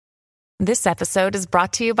This episode is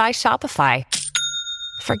brought to you by Shopify.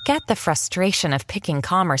 Forget the frustration of picking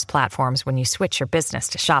commerce platforms when you switch your business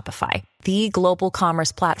to Shopify, the global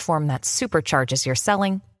commerce platform that supercharges your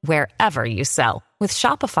selling wherever you sell. With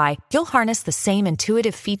Shopify, you'll harness the same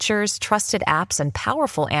intuitive features, trusted apps, and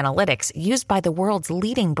powerful analytics used by the world's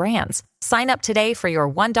leading brands. Sign up today for your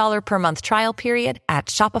 $1 per month trial period at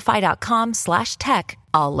shopify.com/tech,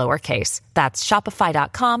 all lowercase. That's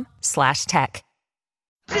shopify.com/tech.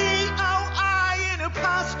 DOIN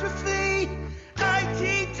apostrophe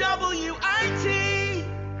ITWIT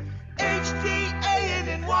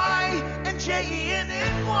HDANNY and JENNY.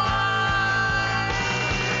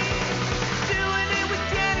 Doing it with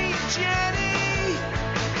Danny and Jenny.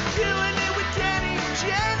 Doing it with Danny and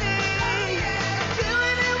Jenny.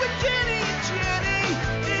 Doing it with Danny and Jenny.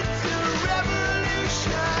 It's a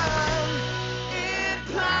revolution in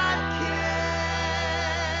podcasts.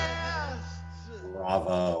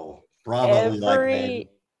 Bravo. We like that.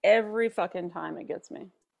 Every fucking time it gets me.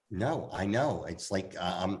 No, I know. It's like,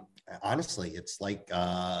 honestly, it's like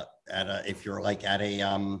if you're like at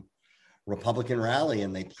a Republican rally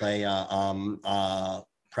and they play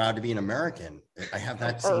Proud to Be an American. I have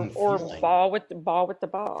that same feeling. Or ball with the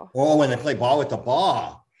ball. Oh, when they play Ball with the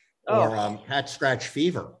Ball. Oh. Or Cat Scratch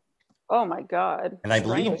Fever. Oh my God. And I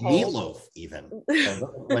believe Meatloaf even.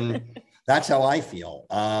 That's how I feel.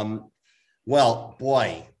 Well,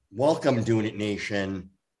 boy, welcome, Doin' It Nation.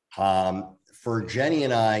 For Jenny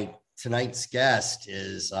and I, tonight's guest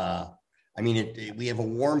is, we have a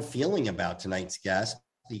warm feeling about tonight's guest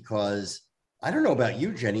because I don't know about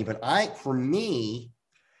you, Jenny, but for me,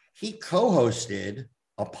 he co-hosted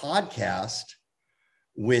a podcast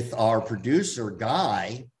with our producer,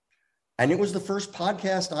 Guy, and it was the first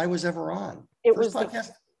podcast I was ever on. It was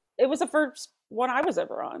the first one I was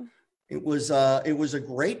ever on. It was a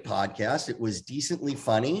great podcast. It was decently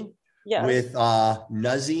funny. Yes. With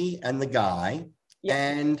Nuzzy and the guy.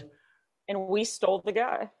 Yes. And we stole the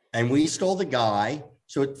guy.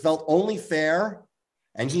 So it felt only fair.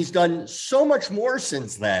 And he's done so much more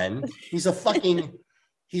since then. He's a fucking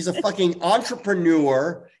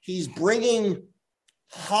entrepreneur. He's bringing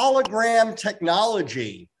hologram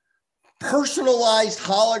technology, personalized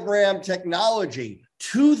hologram technology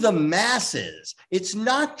to the masses. It's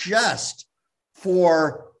not just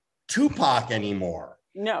for Tupac anymore.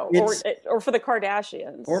 No, or for the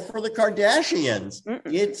Kardashians.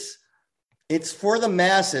 It's for the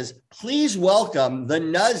masses. Please welcome the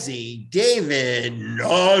Nuzzy, David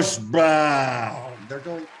Nussbaum. They're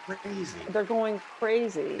going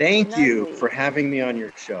crazy. Thank you for having me on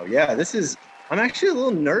your show. Yeah, I'm actually a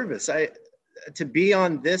little nervous. To be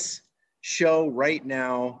on this show right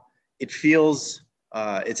now, it feels,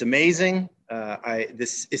 it's amazing.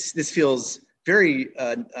 This feels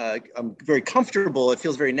I'm very comfortable. It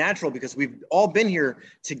feels very natural because we've all been here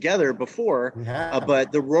together before,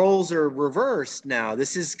 but the roles are reversed now.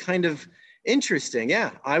 This is kind of interesting.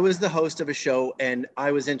 Yeah, I was the host of a show and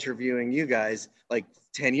I was interviewing you guys like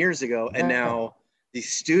 10 years ago, and now the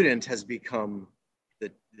student has become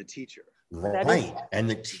the teacher. Right, and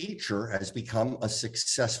the teacher has become a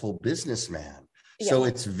successful businessman. Yeah. So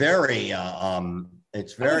it's very, I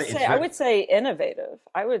would say innovative.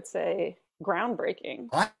 I would say groundbreaking.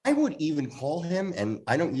 I would even call him, and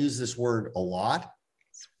I don't use this word a lot.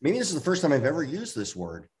 Maybe this is the first time I've ever used this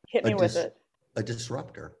word. Hit me with it. A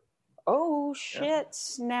disruptor. Oh, shit. Yeah.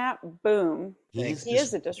 Snap, boom. He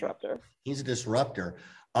is a disruptor. He's a disruptor.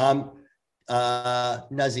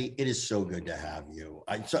 Nuzzy, it is so good to have you.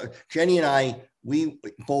 Jenny and I, we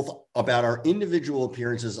both about our individual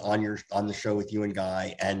appearances on the show with you and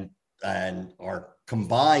Guy, and our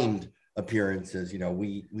combined appearances. You know,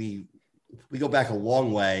 we go back a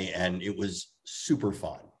long way, and it was super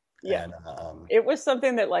fun. Yeah, and, it was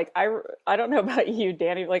something that, like, I don't know about you,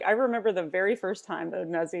 Danny. Like, I remember the very first time though,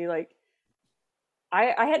 Nuzzy. Like,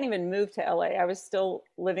 I hadn't even moved to LA. I was still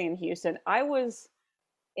living in Houston. I was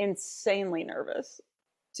insanely nervous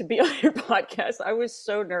to be on your podcast. I was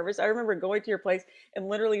so nervous. I remember going to your place and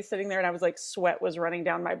literally sitting there, and I was like, sweat was running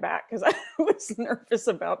down my back because I was nervous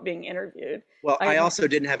about being interviewed. Well, I also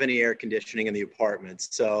didn't have any air conditioning in the apartment,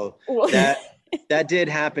 so that did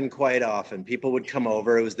happen quite often. People would come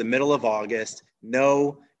over. It was the middle of August,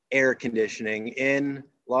 no air conditioning in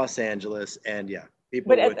Los Angeles, and yeah.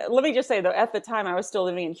 Let me just say, though, at the time, I was still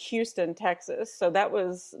living in Houston, Texas, so that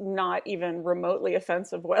was not even remotely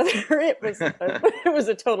offensive weather. It was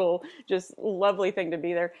a total, just lovely thing to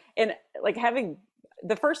be there. And like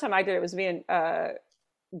the first time I did it was me and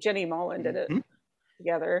Jenny Mullen did it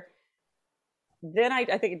together. Then I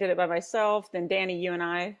think I did it by myself. Then Danny, you and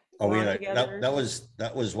I Oh, we on had together.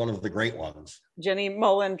 that was one of the great ones. Jenny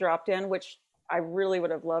Mullen dropped in, which I really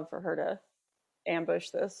would have loved for her to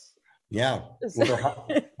ambush this. Yeah, with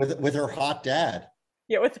her hot dad.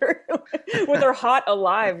 Yeah, with her hot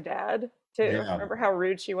alive dad too. Yeah. Remember how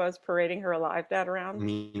rude she was parading her alive dad around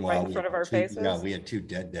right in front of our faces? Yeah, we had 2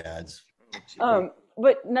 dead dads.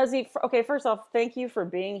 But Nuzzy, okay, first off, thank you for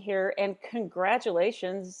being here and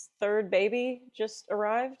congratulations. 3rd baby just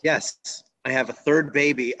arrived. Yes, I have a 3rd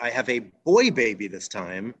baby. I have a boy baby this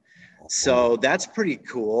time. So that's pretty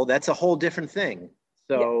cool. That's a whole different thing.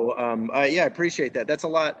 So yeah, I appreciate that. That's a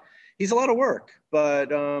lot. He's a lot of work, but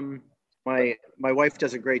my wife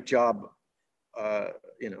does a great job.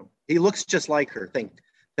 You know, he looks just like her.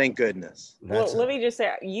 Thank goodness. Well, let me just say,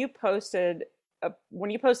 when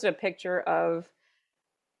you posted a picture of,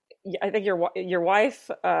 I think your wife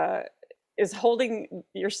is holding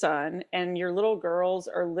your son, and your little girls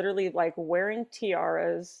are literally like wearing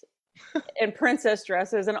tiaras and princess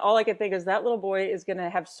dresses, and all I could think is that little boy is going to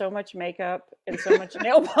have so much makeup and so much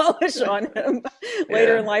nail polish on him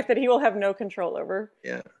later in life that he will have no control over.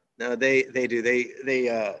 Yeah. No, they do.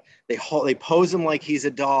 They pose him like he's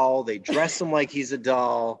a doll. They dress him like he's a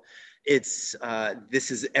doll. It's this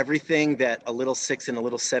is everything that a little 6 and a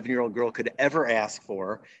little 7-year-old girl could ever ask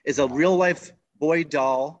for, is a real life boy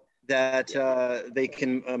doll that they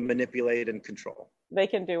can manipulate and control. They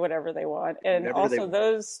can do whatever they want. And also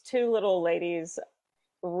those 2 little ladies,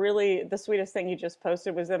 really the sweetest thing you just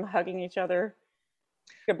posted was them hugging each other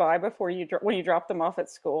goodbye before when you dropped them off at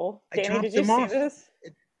school. Danny, did you see this?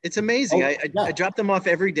 It's amazing. I drop them off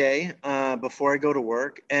every day before I go to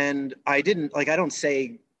work, and I don't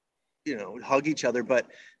say, you know, hug each other, but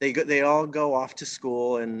they all go off to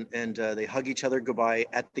school and they hug each other goodbye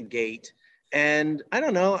at the gate. And I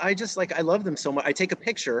don't know, I love them so much. I take a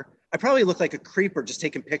picture. I probably look like a creeper just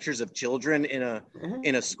taking pictures of children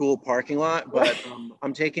in a school parking lot, but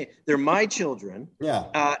they're my children.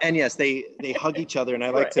 Yeah. And yes, they hug each other, and I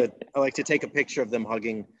like to take a picture of them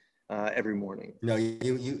hugging every morning. No,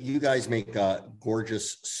 you guys make a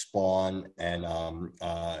gorgeous spawn, and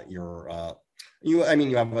you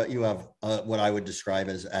have what I would describe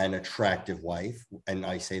as an attractive wife, and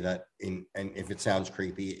I say that and if it sounds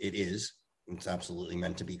creepy, it is. It's absolutely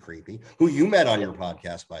meant to be creepy. Who you met on your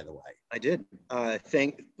podcast, by the way. I did.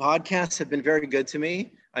 Podcasts have been very good to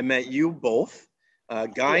me. I met you both.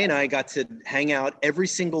 Guy and I got to hang out every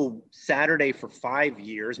single Saturday for 5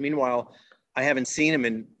 years. Meanwhile, I haven't seen him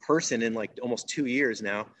in person in like almost 2 years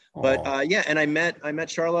now. But and I met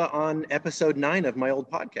Charla on episode 9 of my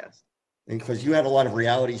old podcast. And because you had a lot of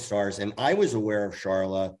reality stars, and I was aware of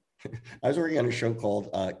Charla. I was working on a show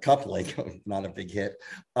called Coupling, not a big hit,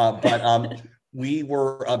 but we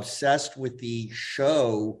were obsessed with the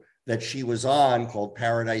show that she was on called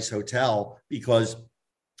Paradise Hotel because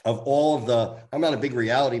of all of I'm not a big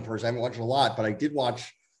reality person. I haven't watched a lot, but I did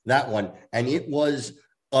watch that one, and it was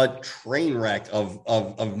a train wreck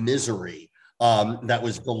of misery that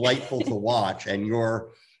was delightful to watch. And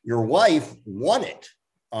your wife won it,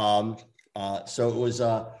 so it was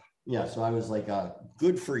so I was like,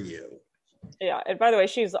 good for you. Yeah. And by the way,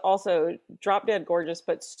 she's also drop dead gorgeous,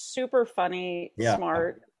 but super funny,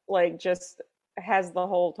 smart, like just has the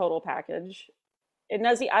whole total package. And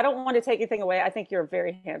Nuzzy, I don't want to take anything away. I think you're a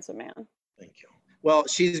very handsome man. Thank you. Well,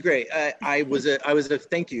 she's great. I was a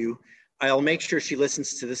thank you. I'll make sure she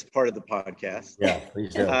listens to this part of the podcast. Yeah,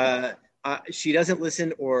 please do. She doesn't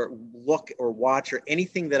listen or look or watch or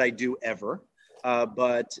anything that I do ever.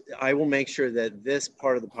 But I will make sure that this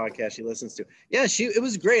part of the podcast she listens to. Yeah, it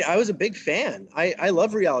was great. I was a big fan. I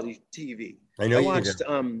love reality TV. I watched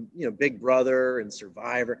Big Brother and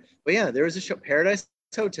Survivor. But yeah, there was a show, Paradise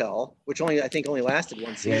Hotel, which I think only lasted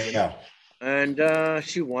 1 season. Yeah. And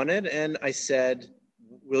she won it, and I said,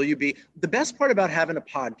 will you be the best part about having a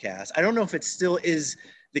podcast? I don't know if it still is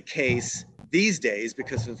the case these days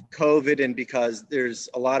because of COVID and because there's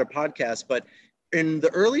a lot of podcasts, but in the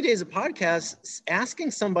early days of podcasts,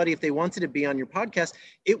 asking somebody if they wanted to be on your podcast,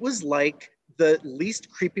 it was like the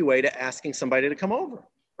least creepy way to asking somebody to come over,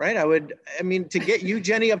 right? To get you,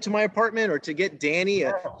 Jenny, up to my apartment, or to get Danny,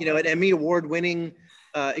 an Emmy award-winning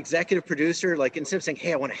executive producer, like instead of saying,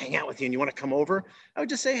 hey, I want to hang out with you and you want to come over, I would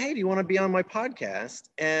just say, hey, do you want to be on my podcast?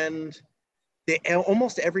 And they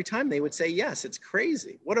almost every time they would say yes. It's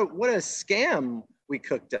crazy. What a scam we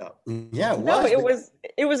cooked up. Yeah,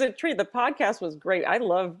 it was a treat. The podcast was great. I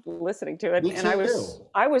loved listening to it. And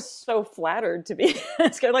I was so flattered to be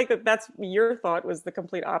it's kind of like that's your thought was the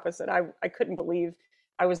complete opposite. I couldn't believe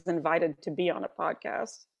I was invited to be on a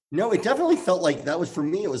podcast. No, it definitely felt like that was, for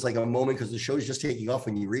me, it was like a moment because the show was just taking off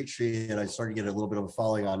when you reached me, and I started getting a little bit of a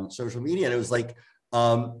following on social media, and it was like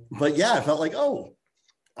But yeah, I felt like, oh,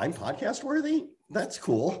 I'm podcast worthy. That's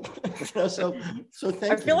cool. so thank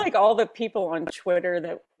you. I feel like all the people on Twitter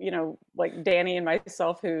that, like Danny and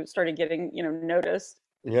myself who started getting, noticed.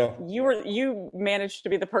 Yeah. You managed to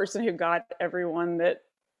be the person who got everyone that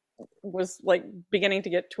was like beginning to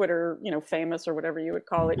get Twitter, famous or whatever you would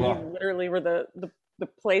call it. Yeah. You literally were the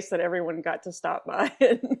place that everyone got to stop by.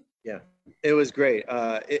 Yeah, it was great.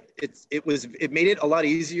 It made it a lot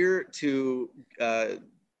easier to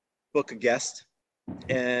book a guest,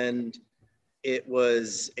 and it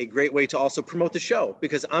was a great way to also promote the show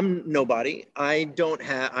because I'm nobody. I'm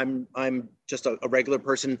just a regular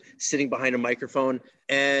person sitting behind a microphone.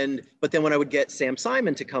 But then when I would get Sam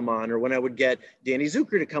Simon to come on, or when I would get Danny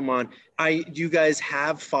Zuker to come on, you guys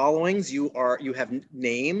have followings, you have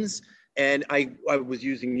names, and I was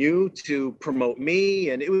using you to promote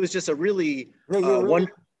me, and it was just a really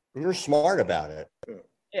you're smart about it.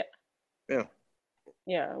 Yeah.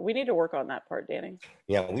 Yeah, we need to work on that part, Danny.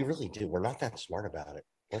 Yeah, we really do. We're not that smart about it.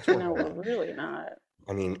 No, we're really not.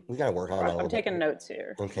 I mean, we got to work on it. I'm taking notes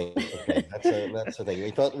here. Okay. That's the thing.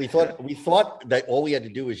 We thought that all we had to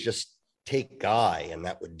do was just take Guy, and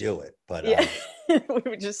that would do it. But yeah, we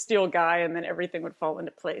would just steal Guy, and then everything would fall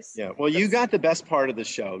into place. Yeah. Well, you got the best part of the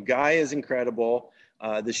show. Guy is incredible.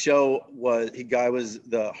 The show Guy was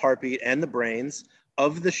the heartbeat and the brains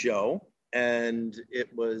of the show, and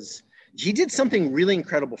he did something really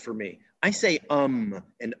incredible for me. I say and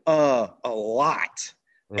a lot.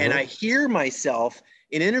 Mm-hmm. And I hear myself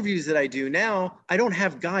in interviews that I do now. I don't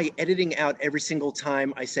have Guy editing out every single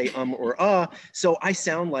time I say or so I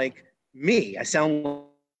sound like me. I sound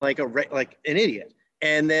like an idiot.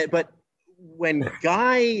 But when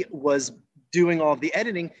Guy was doing all the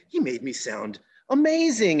editing, he made me sound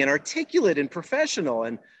amazing and articulate and professional.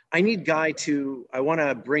 And I need Guy I want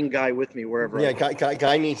to bring Guy with me wherever. Yeah,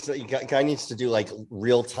 Guy needs to do like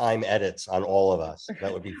real time edits on all of us.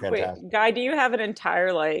 That would be fantastic. Wait, Guy, do you have an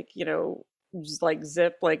entire just like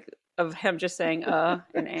zip of him just saying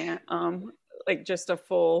and like just a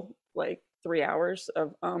full 3 hours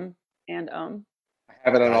of and I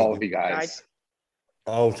have it on all of you guys.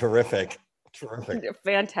 Oh, terrific.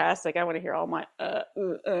 Fantastic. I want to hear all my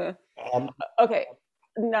Okay,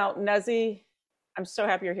 now Nuzzy, I'm so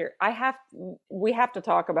happy you're here. We have to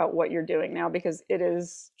talk about what you're doing now because it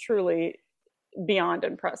is truly beyond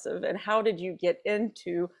impressive. And how did you get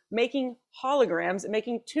into making holograms and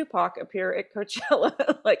making Tupac appear at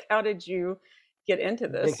Coachella? How did you get into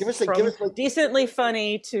this? Give us decently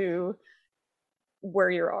funny to where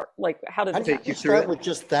you are. How did you start with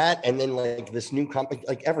just that, and then this new company,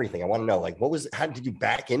 everything? I want to know, how did you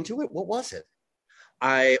back into it? What was it?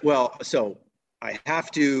 So I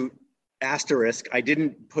have to asterisk, I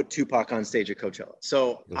didn't put Tupac on stage at Coachella.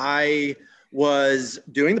 So I was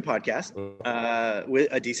doing the podcast with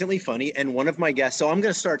a Decently Funny, and one of my guests, so I'm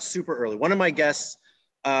going to start super early. One of my guests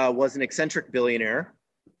was an eccentric billionaire,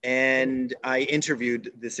 and I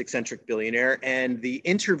interviewed this eccentric billionaire, and the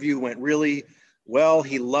interview went really well.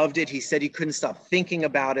 He loved it. He said he couldn't stop thinking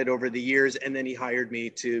about it over the years, and then he hired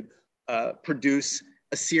me to produce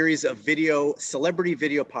a series of celebrity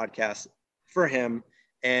video podcasts for him.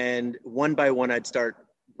 And one by one, I'd start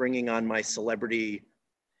bringing on my celebrity,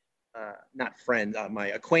 not friend, my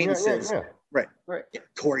acquaintances. Yeah. Right. Yeah.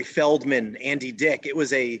 Corey Feldman, Andy Dick. It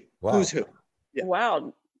was a who's who. Yeah.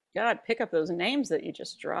 Wow. God, pick up those names that you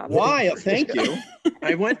just dropped. Why? Thank you.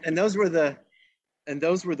 I went, and those were the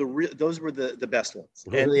best ones.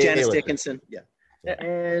 And Janice Dickinson. Yeah.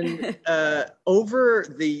 And over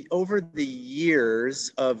the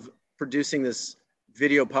years of producing this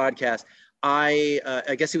video podcast,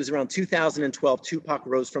 I guess it was around 2012, Tupac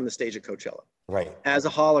rose from the stage at Coachella, right, as a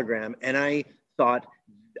hologram, and I thought,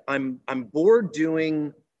 I'm bored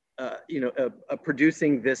doing,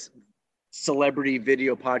 producing this celebrity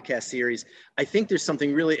video podcast series. I think there's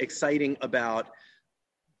something really exciting about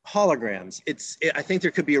holograms. I think there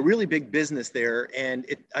could be a really big business there, and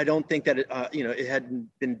I don't think that it hadn't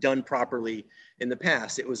been done properly in the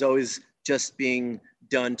past. It was always just being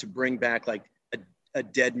done to bring back a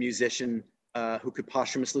dead musician who could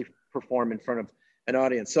posthumously perform in front of an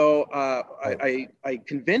audience. So I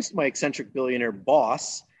convinced my eccentric billionaire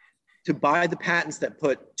boss to buy the patents that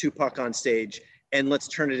put Tupac on stage, and let's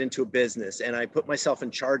turn it into a business. And I put myself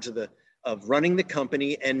in charge of running the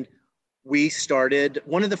company. And we started,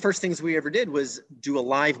 one of the first things we ever did was do a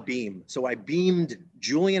live beam. So I beamed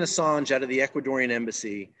Julian Assange out of the Ecuadorian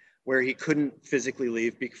embassy, where he couldn't physically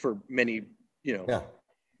leave for many,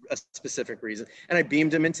 a specific reason. And I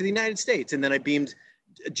beamed him into the United States. And then I beamed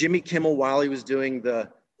Jimmy Kimmel while he was doing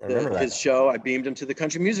his show. I beamed him to the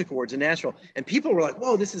Country Music Awards in Nashville. And people were like,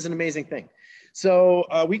 whoa, this is an amazing thing. So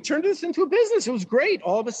we turned this into a business. It was great.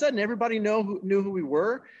 All of a sudden, everybody knew who we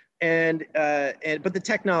were, but the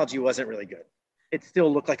technology wasn't really good. It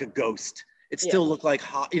still looked like a ghost. It still looked like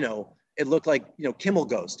it looked like Kimmel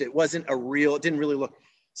Ghost. It wasn't it didn't really look.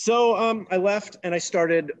 So I left and I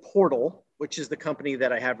started Portal, which is the company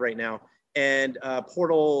that I have right now. And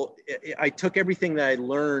Portal, I took everything that I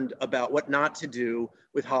learned about what not to do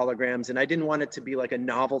with holograms, and I didn't want it to be like a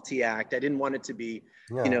novelty act. I didn't want it to be,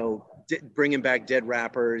 bringing back dead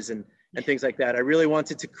rappers and things like that. I really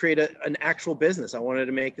wanted to create an actual business. I wanted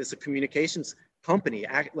to make this a communications company,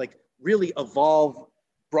 really evolve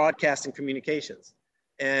broadcasting communications.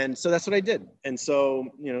 And so that's what I did. And so,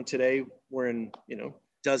 today we're in,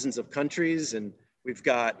 dozens of countries, and we've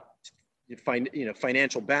got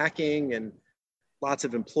financial backing and lots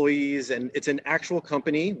of employees, and it's an actual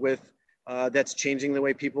company with that's changing the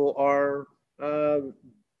way people are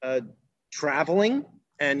traveling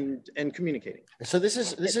and communicating. So this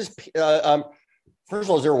is first of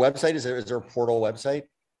all, is there a website? Is there a Portal website?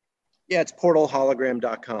 Yeah, it's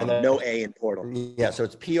portalhologram.com. No A in Portal. Yeah, so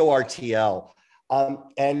it's PORTL.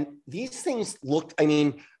 And these things look,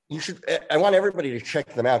 I want everybody to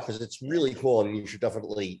check them out because it's really cool, and you should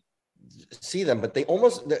definitely see them. But they're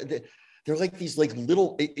like these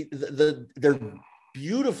little, they're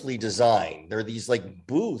beautifully designed. They're these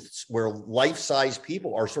booths where life-size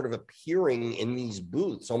people are sort of appearing in these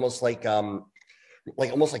booths, almost like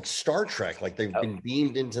Star Trek, like they've been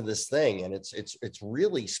beamed into this thing, and it's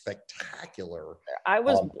really spectacular. I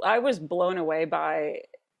was blown away by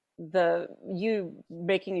you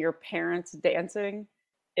making your parents dancing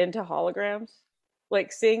into holograms,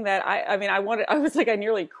 seeing that. I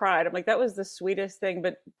nearly cried. I'm like, that was the sweetest thing.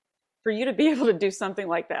 But for you to be able to do something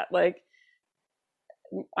like that,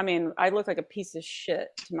 I look like a piece of shit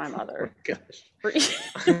to my mother.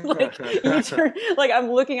 Oh my gosh.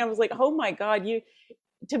 I'm looking, I was like, oh my God,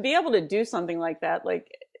 to be able to do something like that,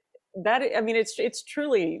 it's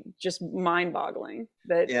truly just mind boggling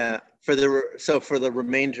that. Yeah. For the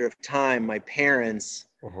remainder of time, my parents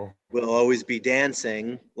will always be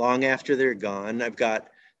dancing long after they're gone. I've got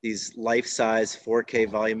these life-size 4K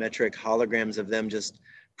volumetric holograms of them just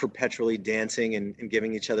perpetually dancing and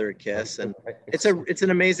giving each other a kiss, and it's an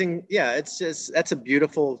amazing, that's a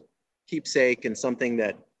beautiful keepsake and something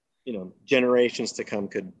that generations to come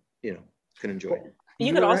could enjoy.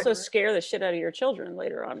 You could also scare the shit out of your children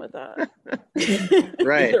later on with that.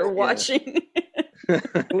 Right. They're watching.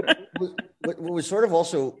 What was sort of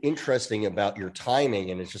also interesting about your timing,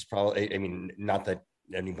 and it's just probably, not that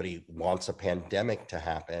anybody wants a pandemic to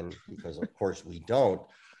happen, because of course we don't,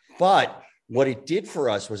 but what it did for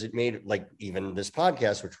us was it made even this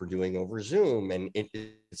podcast, which we're doing over Zoom, and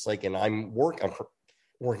it's and I'm working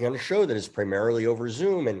on a show that is primarily over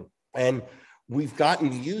Zoom, and we've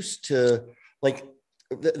gotten used to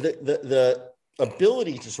the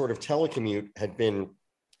ability to sort of telecommute had been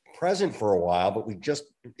present for a while, but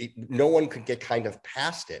no one could get kind of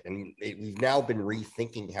past it, and we've now been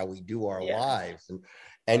rethinking how we do our lives,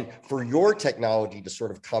 and for your technology to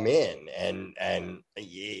sort of come in and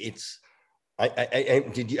it's.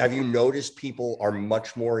 Have you noticed people are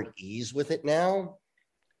much more at ease with it now?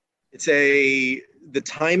 The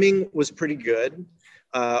timing was pretty good,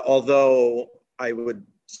 although I would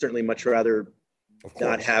certainly much rather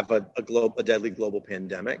not have a deadly global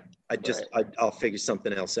pandemic. I'll figure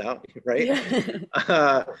something else out, right?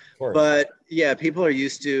 But yeah, people are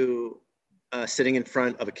used to sitting in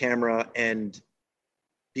front of a camera and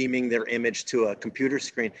beaming their image to a computer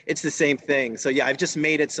screen. It's the same thing. So yeah, I've just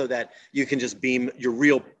made it so that you can just beam your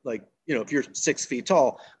real, if you're 6 feet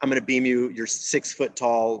tall, I'm going to beam you your 6 foot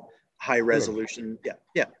tall, high resolution.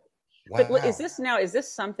 Yeah. Wow. But is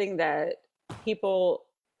this something that people,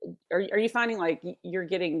 are you finding you're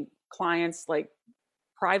getting clients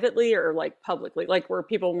privately or publicly, where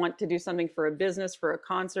people want to do something for a business, for a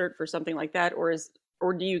concert, for something like that?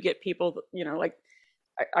 Or do you get people,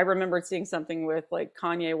 I remember seeing something with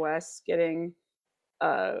Kanye West getting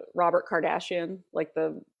Robert Kardashian,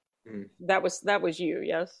 that was you,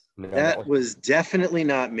 yes? No, that was definitely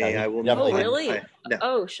not me. I will not. Oh, really?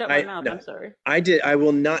 No. Shut my mouth. No. I'm sorry. I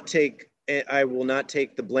will not take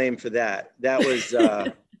the blame for that. That was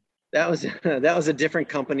that was a different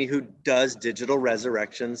company who does digital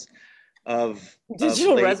resurrections of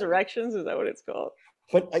resurrections. Is that what it's called?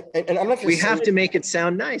 But I'm not. We have to make it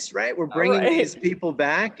sound nice, right? We're bringing these people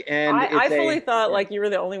back, and I fully thought you were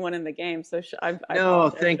the only one in the game. So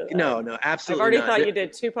no, absolutely. I've already thought you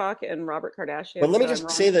did Tupac and Robert Kardashian. But let me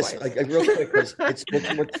just say this real quick, because what's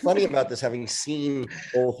funny about this, having seen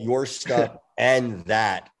both your stuff and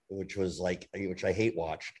that, which was which I hate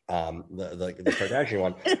watched, the Kardashian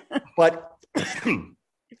one, but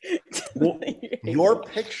Well, your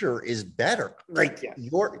picture is better. Like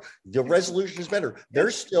the resolution is better. They're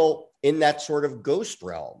still in that sort of ghost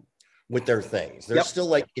realm with their things. They're still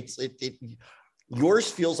like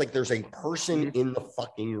yours feels like there's a person in the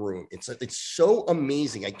fucking room. It's so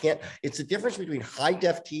amazing. It's the difference between high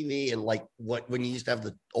def TV and like when you used to have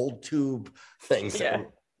the old tube things. Yeah.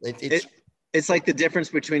 It's like the difference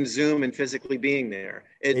between Zoom and physically being there.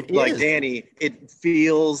 It like is. Danny, it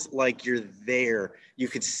feels like you're there. You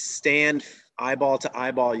could stand eyeball to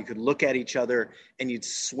eyeball. You could look at each other and you'd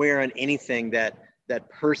swear on anything that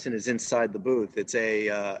person is inside the booth.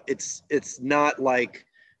 It's not like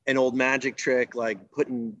an old magic trick, like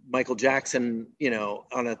putting Michael Jackson,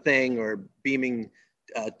 on a thing or putting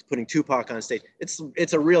Tupac on stage.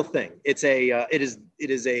 It's a real thing. It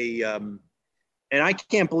is a and I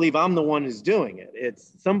can't believe I'm the one who's doing it.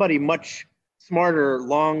 It's somebody much smarter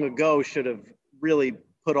long ago should have really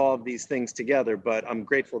put all of these things together, but I'm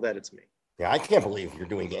grateful that it's me. Yeah, I can't believe you're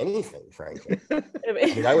doing anything, frankly.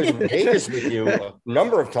 I was in Vegas with you a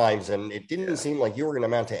number of times, and it didn't seem like you were going to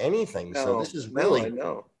amount to anything. So this is really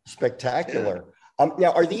spectacular. Yeah.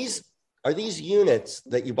 Now, are these units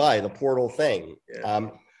that you buy, the portal thing? Yeah.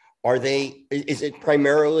 Is it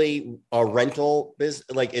primarily a rental business?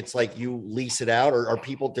 Like it's like you lease it out, or are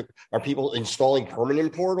people installing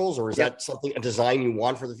permanent portals, or is that a design you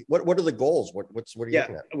want for what are the goals? What are you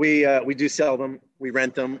looking at? We do sell them, we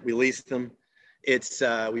rent them, we lease them. It's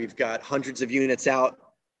we've got hundreds of units out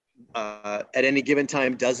at any given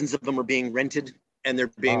time. Dozens of them are being rented, and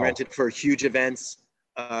they're being rented for huge events,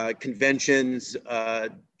 conventions,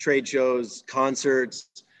 trade shows,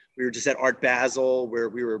 concerts. We were just at Art Basel where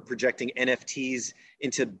we were projecting NFTs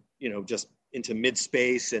into mid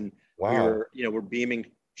space, and we're beaming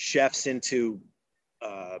chefs into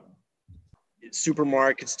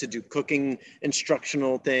supermarkets to do cooking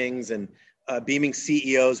instructional things, and beaming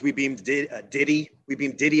CEOs. We beamed Diddy. We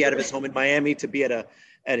beamed Diddy out of his home in Miami to be at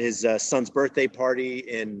his son's birthday party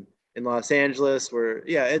in Los Angeles, where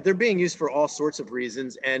they're being used for all sorts of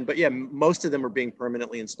reasons, but most of them are being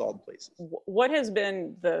permanently installed places. What has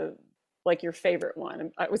been your favorite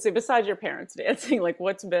one? I would say besides your parents dancing, like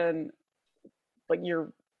what's been like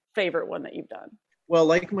your favorite one that you've done? Well,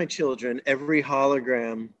 like my children, every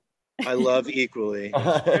hologram I love equally.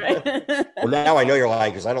 Well, now I know you're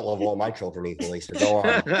lying because I don't love all my children equally. So go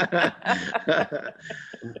on.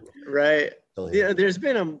 Right. Yeah, there's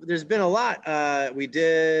been a lot. We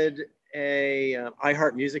did a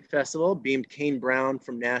iHeart Music Festival, beamed Kane Brown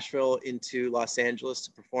from Nashville into Los Angeles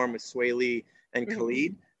to perform with Sway Lee and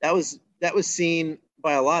Khalid. That was seen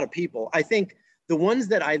by a lot of people. I think the ones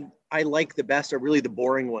that I like the best are really the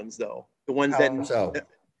boring ones, though. The ones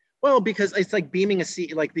because it's like beaming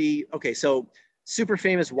so super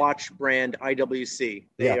famous watch brand IWC.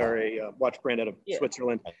 They are a watch brand out of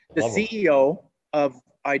Switzerland. The CEO of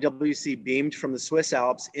IWC beamed from the Swiss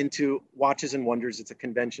Alps into Watches and Wonders. It's a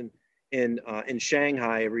convention in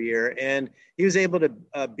Shanghai every year, and he was able to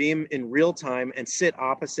beam in real time and sit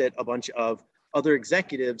opposite a bunch of other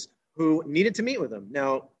executives who needed to meet with him.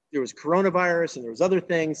 Now there was coronavirus and there was other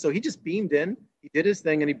things, so he just beamed in, he did his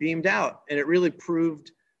thing, and he beamed out, and it really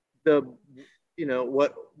proved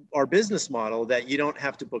what our business model, that you don't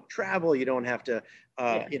have to book travel, you don't have to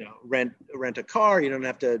rent a car, you don't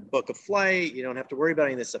have to book a flight, you don't have to worry about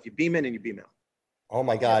any of this stuff. You beam in and you beam out. Oh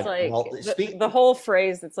my God. The whole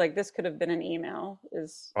phrase that's like, this could have been an email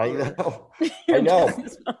is. I know.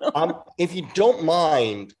 If you don't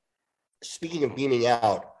mind, speaking of beaming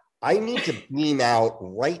out, I need to beam out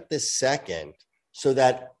right this second so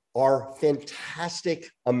that our fantastic,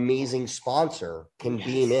 amazing sponsor can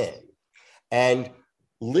beam in. And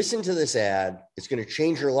listen to this ad. It's going to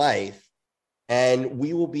change your life. And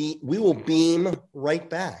we will beam right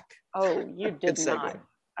back. Oh, you did not.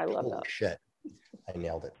 I love that. Shit. I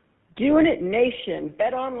nailed it. Doing It Nation.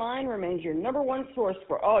 BetOnline remains your number one source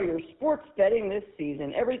for all your sports betting this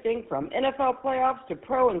season. Everything from NFL playoffs to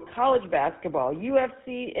pro and college basketball,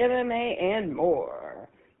 UFC, MMA, and more.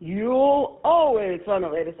 You'll always find the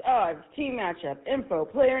latest odds, team matchup, info,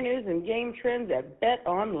 player news, and game trends at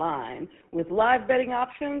BetOnline. With live betting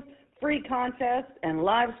options, free contests, and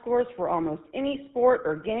live scores for almost any sport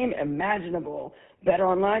or game imaginable.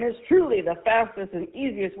 BetOnline is truly the fastest and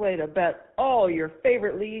easiest way to bet all your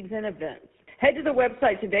favorite leagues and events. Head to the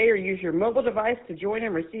website today or use your mobile device to join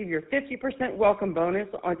and receive your 50% welcome bonus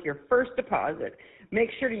on your first deposit.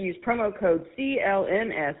 Make sure to use promo code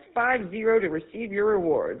CLNS50 to receive your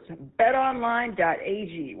rewards.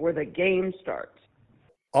 BetOnline.ag, where the game starts.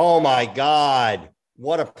 Oh my God.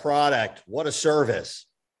 What a product. What a service.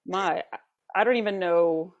 I don't even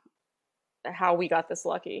know how we got this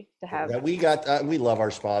lucky to have. Yeah, we love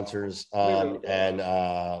our sponsors, really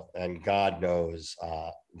and God knows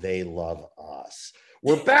they love us.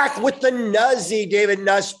 We're back with the Nuzzy, David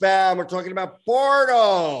Nussbaum. We're talking about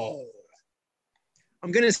Porto.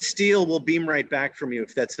 I'm gonna steal. We'll beam right back from you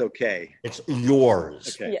if that's okay. It's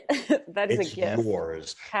yours. Okay. Yeah, that is It's a gift.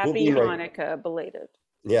 yours. Happy Hanukkah, belated.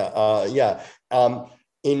 Yeah, yeah.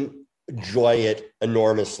 Enjoy it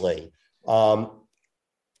enormously. The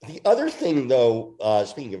other thing, though,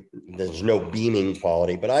 speaking of, there's no beaming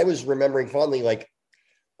quality, but I was remembering fondly, like,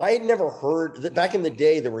 I had never heard that back in the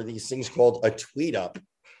day, there were these things called a tweet up.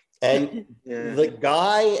 And the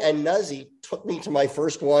guy and Nuzzy took me to my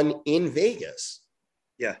first one in Vegas.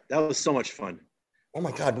 Yeah, that was so much fun. Oh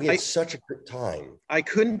my God, we had such a good time. I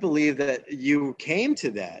couldn't believe that you came to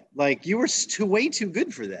that. Like, you were way too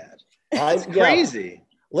good for that. It's crazy.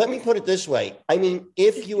 Let me put it this way. I mean,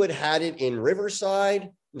 if you had it in Riverside,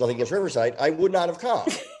 nothing against Riverside, I would not have come.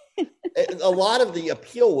 A lot of the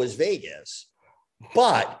appeal was Vegas,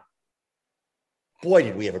 but boy,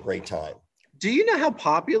 did we have a great time. Do you know how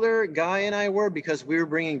popular Guy and I were because we were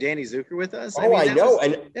bringing Danny Zuker with us? Oh, I know.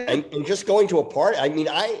 And just going to a party. I mean,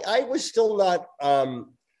 I was still not, I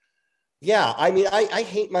mean, I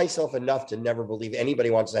hate myself enough to never believe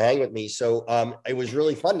anybody wants to hang with me. So it was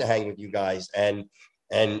really fun to hang with you guys and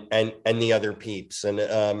the other peeps. We had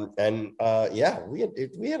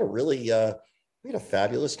a really, we had a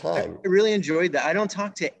fabulous time. I really enjoyed that. I don't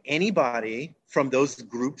talk to anybody from those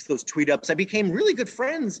groups, those tweet ups. I became really good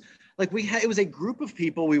friends. Like it was a group of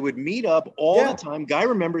people. We would meet up all the time. Guy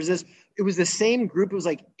remembers this. It was the same group. It was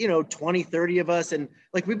like, 20, 30 of us. And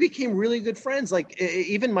like, we became really good friends. Like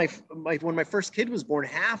even when my first kid was born,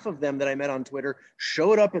 half of them that I met on Twitter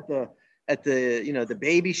showed up at the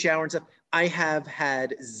baby shower and stuff. I have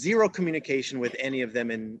had zero communication with any of them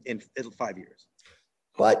in 5 years.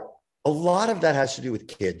 But a lot of that has to do with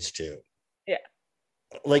kids too. Yeah.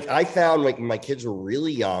 Like I found like when my kids were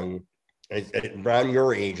really young, around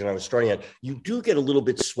your age, and I was starting out, you do get a little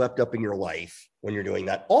bit swept up in your life when you're doing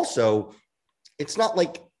that. Also, it's not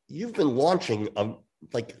like you've been launching a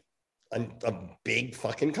big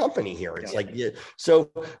fucking company here. It's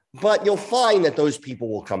but you'll find that those people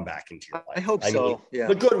will come back into your life. I hope so. Yeah.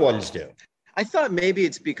 The good ones do. I thought maybe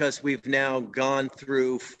it's because we've now gone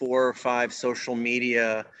through 4 or 5 social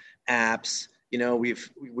media apps.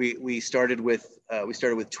 We started with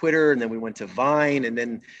Twitter, and then we went to Vine, and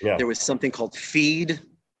then there was something called Feed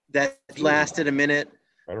that lasted a minute.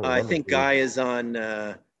 I think Guy is on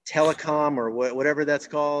Telecom or whatever that's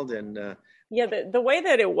called, and the way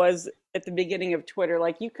that it was at the beginning of Twitter,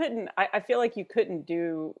 like you couldn't. I feel like you couldn't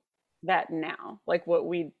do that now, like what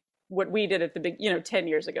we did at the big, 10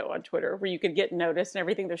 years ago on Twitter, where you could get noticed and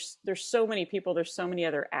everything. There's so many people. There's so many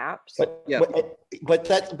other apps. But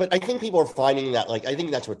I think people are finding that, like, I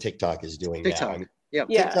think that's what TikTok is doing now.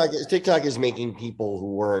 TikTok is making people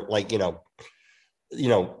who weren't like, that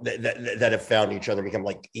have found each other become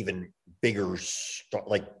like even bigger.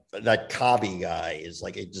 Like that Kabi guy is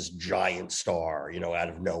like this giant star, out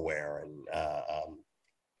of nowhere.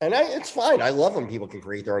 And it's fine. I love when people can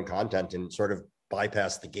create their own content and sort of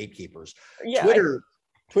bypass the gatekeepers. Twitter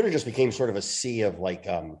just became sort of a sea of like,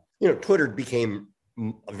 Twitter became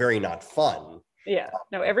very not fun. Yeah.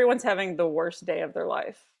 No, everyone's having the worst day of their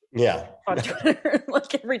life. Yeah. On Twitter.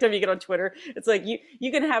 Like every time you get on Twitter, it's like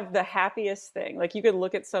you can have the happiest thing. Like you could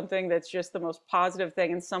look at something that's just the most positive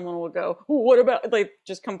thing and someone will go, what about, like,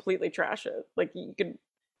 just completely trash it. Like you could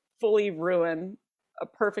fully ruin a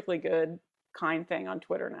perfectly good, kind thing on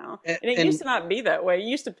Twitter now. And it used to not be that way. It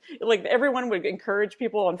used to, like, everyone would encourage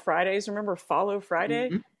people on Fridays. Remember Follow Friday?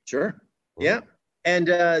 Mm-hmm. Sure. Yeah. And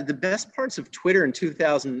the best parts of Twitter in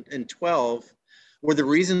 2012 were the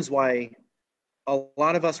reasons why a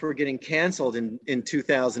lot of us were getting canceled in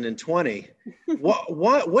 2020. What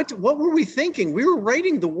were we thinking? We were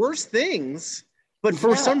writing the worst things, but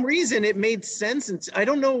for some reason it made sense. And I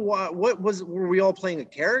don't know were we all playing a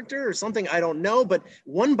character or something? I don't know. But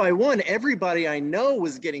one by one, everybody I know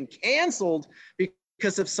was getting canceled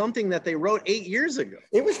because of something that they wrote 8 years ago.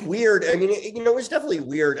 It was weird. I mean, it was definitely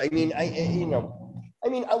weird. I mean,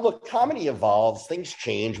 look, comedy evolves, things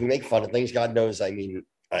change. We make fun of things. God knows. I mean,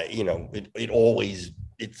 it always,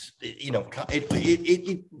 the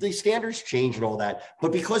standards change and all that.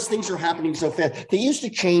 But because things are happening so fast, they used to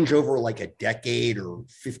change over like a decade or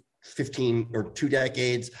 15 or 2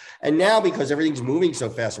 decades. And now, because everything's moving so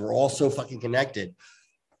fast, we're all so fucking connected,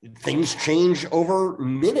 things change over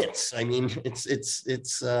minutes. I mean,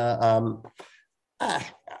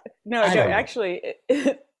 actually,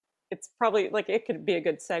 it's probably like, it could be a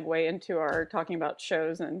good segue into our talking about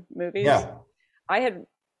shows and movies. Yeah. I had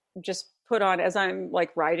just put on, as I'm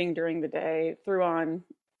like writing during the day, threw on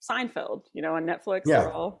Seinfeld, on Netflix.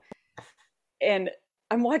 Yeah. And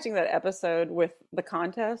I'm watching that episode with the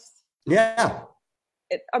contest. Yeah.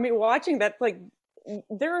 Watching that, like,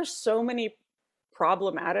 there are so many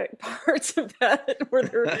problematic parts of that where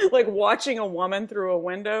they're like watching a woman through a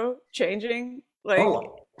window changing, like,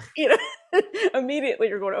 immediately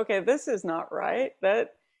you're going, okay, this is not right.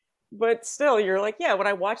 But still, you're like, yeah, when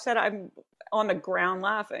I watched that, I'm on the ground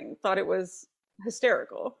laughing, thought it was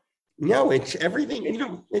hysterical. No, it's everything,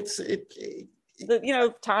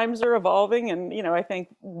 times are evolving, and, I think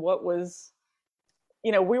what was,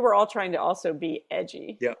 we were all trying to also be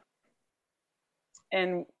edgy. Yeah.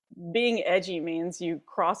 And being edgy means you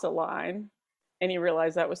cross a line and you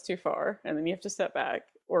realize that was too far, and then you have to step back,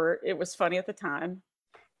 or it was funny at the time.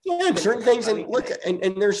 Yeah, and certain things, and look, and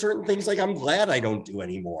there's certain things like I'm glad I don't do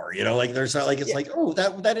anymore. Like there's like, it's like, oh,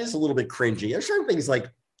 that is a little bit cringy. There's certain things like,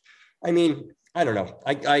 I don't know.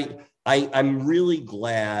 I'm really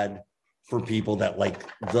glad for people that like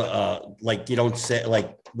you don't say,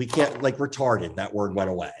 like, we can't, like, retarded, that word went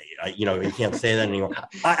away. You can't say that anymore.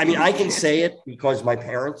 I can say it because my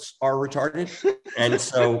parents are retarded, and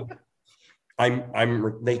so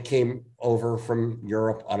they came over from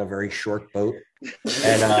Europe on a very short boat,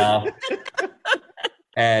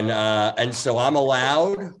 and so I'm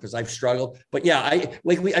allowed, because I've struggled. But yeah, I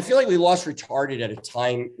feel like we lost retarded at a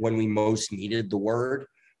time when we most needed the word,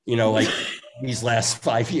 like these last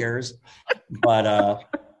 5 years. But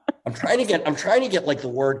I'm trying to get like the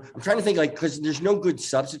word. I'm trying to think, like, because there's no good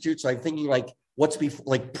substitute. So I'm thinking like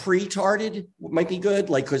like pre-tarded might be good,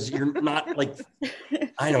 like, because you're not like,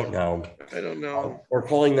 I don't know. Or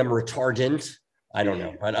calling them retardant. I don't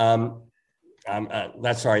know. But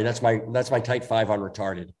that's my type 5 on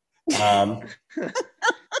retarded.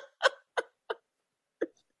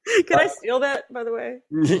 Can I steal that, by the way?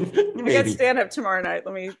 We got stand up tomorrow night.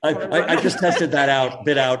 I just tested that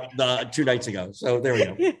bit out 2 nights ago. So there we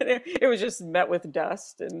go. It was just met with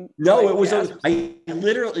dust and no, it was. I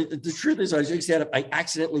literally. The truth is, I was doing stand up. I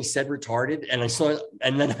accidentally said retarded, and I saw it,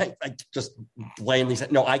 and then I just blatantly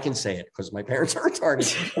said, "No, I can say it because my parents are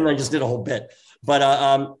retarded," and I just did a whole bit. But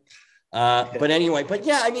anyway, but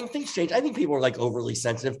yeah, things change. I think people are like overly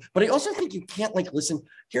sensitive, but I also think you can't like listen.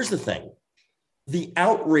 Here's the thing. The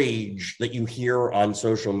outrage that you hear on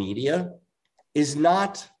social media is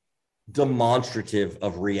not demonstrative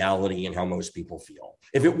of reality and how most people feel.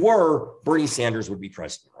 If it were, Bernie Sanders would be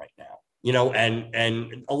president right now,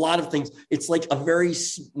 and a lot of things, it's like a very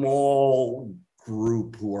small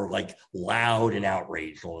group who are like loud and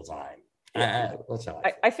outraged all the time. That's how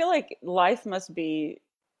I feel like life must be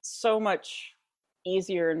so much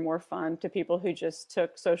easier and more fun to people who just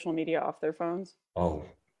took social media off their phones. Oh.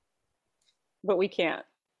 But we can't.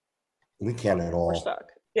 We can't at all. We're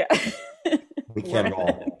stuck. Yeah. We can't at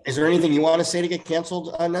all. Is there anything you want to say to get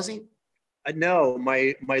canceled, Nuzzy? No,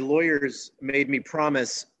 my lawyers made me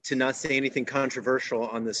promise to not say anything controversial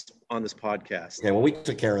on this podcast. Yeah, well, we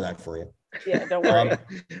took care of that for you. Yeah, don't worry.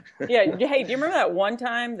 Yeah, hey, do you remember that one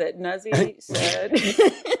time that Nuzzy said?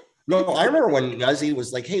 No, I remember when Nuzzy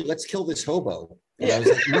was like, "Hey, let's kill this hobo." And I was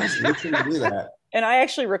like, "Nuzzy, you shouldn't do that." And I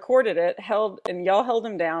actually recorded it, and y'all held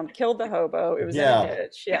him down, killed the hobo. It was in a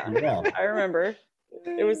ditch. Yeah, I remember.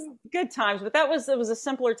 It was good times, but it was a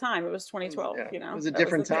simpler time. It was 2012. It was a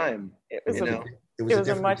different time. It was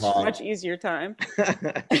a much easier time.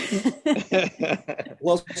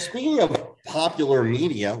 Well, speaking of popular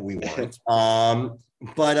media, we weren't.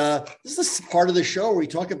 But this is part of the show where we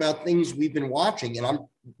talk about things we've been watching, and I'm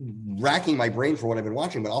racking my brain for what I've been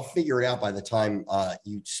watching, but I'll figure it out by the time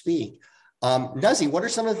you speak. Nuzzy, what are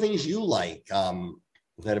some of the things you like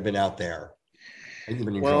that have been out there?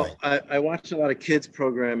 Well, I watch a lot of kids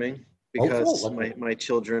programming because my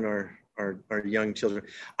children are young children.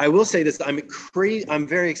 I will say this: I'm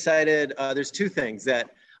very excited. There's 2 things that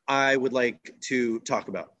I would like to talk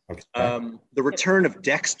about. Okay. The return of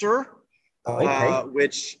Dexter,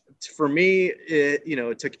 which for me,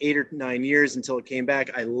 it took 8 or 9 years until it came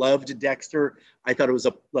back. I loved Dexter. I thought it was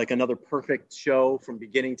like another perfect show from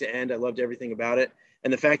beginning to end. I loved everything about it,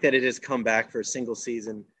 and the fact that it has come back for a single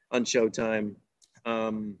season on Showtime.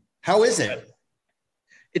 How is it?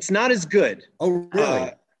 It's not as good. Oh,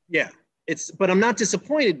 really? Yeah. But I'm not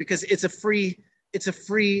disappointed because it's a free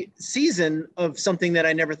season of something that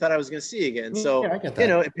I never thought I was going to see again. So, I get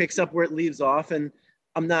that. It picks up where it leaves off, and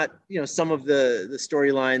I'm not, some of the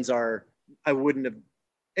storylines I wouldn't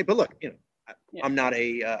have, but look, I'm not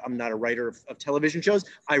a writer of television shows.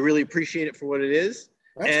 I really appreciate it for what it is.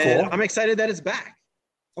 That's cool. I'm excited that it's back.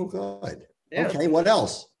 Oh, good. Yeah. Okay. What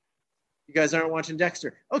else? You guys aren't watching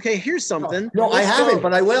Dexter. Okay, here's something. No, I haven't,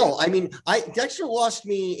 but I will. I mean, Dexter lost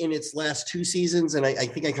me in its last 2 seasons, and I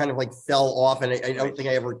think I kind of like fell off, and I don't think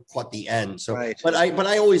I ever caught the end. So, but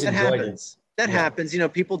I always enjoyed it. That happens. You know,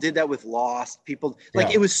 people did that with Lost. People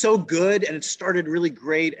it was so good, and it started really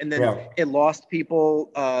great, and then it lost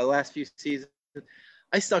people last few seasons.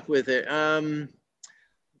 I stuck with it.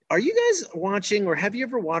 Are you guys watching, or have you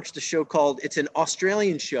ever watched a show called? It's an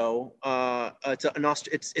Australian show.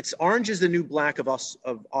 It's Orange is the New Black of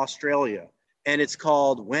Australia, and it's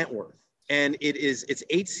called Wentworth. And it's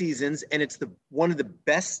 8 seasons, and it's one of the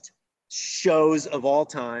best shows of all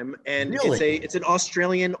time. And it's an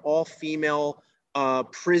Australian all-female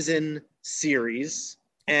prison series,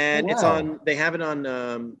 and it's on. They have it on.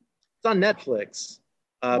 It's on Netflix.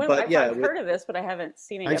 I've heard of this, but I haven't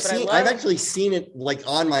seen it yet. I've actually seen it like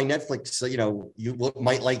on my Netflix. So, you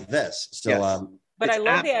might like this. So, but I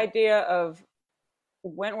love the idea of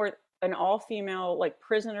Wentworth, an all-female like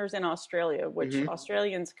prisoners in Australia, which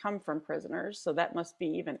Australians come from prisoners, so that must be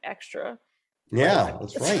even extra. Yeah,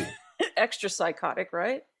 that's right. Extra psychotic,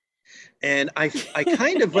 right? And I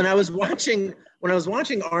kind of when I was watching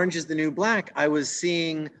Orange is the New Black, I was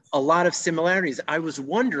seeing a lot of similarities. I was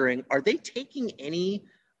wondering, are they taking any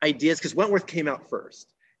ideas? Because Wentworth came out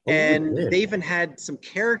first, and they even had some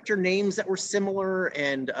character names that were similar.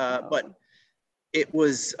 And but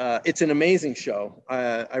it's an amazing show.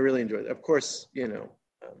 I really enjoyed it. Of course,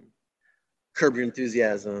 Curb Your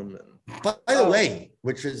Enthusiasm. By the way,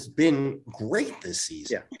 which has been great this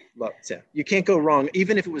season. Yeah, you can't go wrong.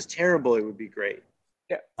 Even if it was terrible, it would be great.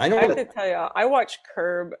 Yeah, I have to tell you, I watched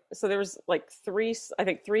Curb. So there was like 3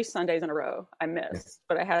 Sundays in a row I missed,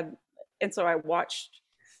 but so I watched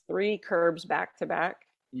 3 Curbs back to back.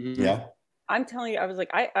 Yeah. I'm telling you, I was like,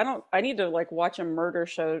 I need to like watch a murder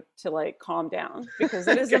show to like calm down, because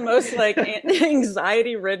it is the most like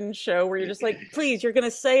anxiety ridden show where you're just like, please, you're going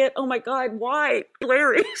to say it. Oh my God, why?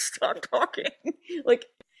 Larry, stop talking. Like,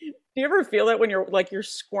 do you ever feel that when you're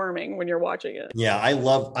squirming when you're watching it? Yeah, I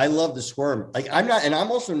love the squirm. Like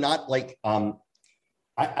I'm also not like,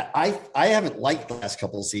 I haven't liked the last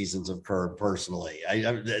couple of seasons of Curb personally.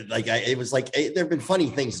 It was like, there've been funny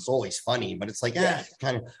things. It's always funny, but it's like,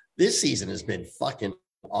 kind of. This season has been fucking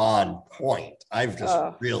on point. I've just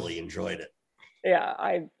really enjoyed it. Yeah,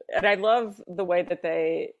 I love the way that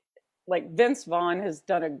they, like, Vince Vaughn has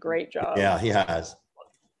done a great job. Yeah, he has.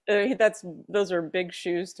 Those are big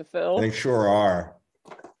shoes to fill. They sure are.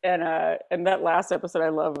 And that last episode I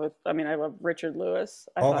love Richard Lewis.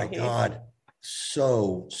 Oh my God.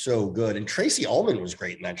 So good. And Tracy Ullman was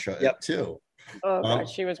great in that show too. Oh God,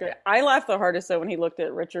 she was great. I laughed the hardest though when he looked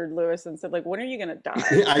at Richard Lewis and said, like, when are you gonna die?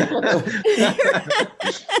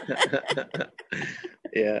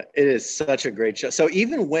 Yeah, it is such a great show. So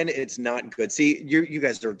even when it's not good, see, you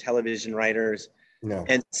guys are television writers. No.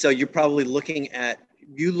 And so you're probably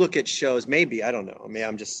you look at shows, maybe, I don't know. I mean,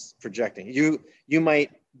 I'm just projecting. You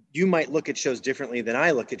might look at shows differently than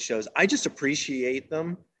I look at shows. I just appreciate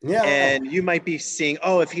them. Yeah. And you might be seeing,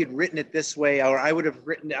 if he had written it this way, or I would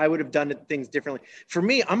have done things differently. For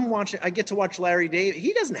me, I get to watch Larry David.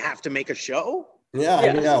 He doesn't have to make a show. Yeah,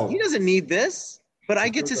 I know. He doesn't need this, but I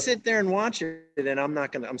get to sit there and watch it. And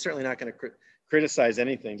I'm certainly not going to criticize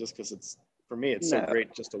anything just because for me, it's so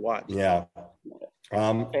great just to watch. Yeah.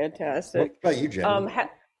 Fantastic. What about you, Jen?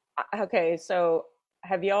 Okay. So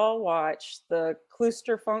have y'all watched the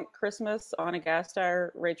Kloosterfunk Christmas? Anna Gasteyer,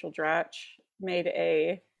 Rachel Dratch made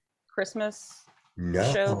a Christmas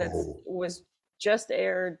show that was just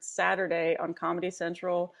aired Saturday on Comedy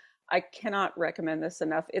Central. I cannot recommend this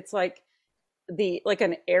enough. It's like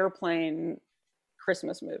an airplane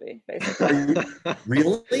Christmas movie, basically.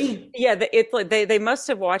 Really? Yeah, they must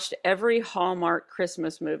have watched every Hallmark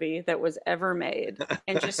Christmas movie that was ever made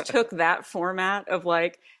and just took that format of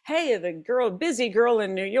like, hey, the busy girl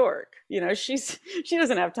in New York, she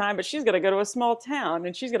doesn't have time, but she's got to go to a small town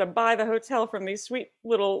and she's going to buy the hotel from these sweet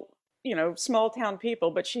little, small town people,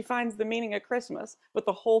 but she finds the meaning of Christmas. But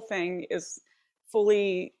the whole thing is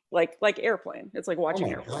fully like Airplane. It's like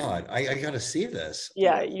watching Airplane. Oh my God, I gotta see this.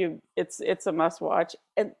 Yeah, it's a must watch.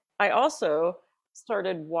 And I also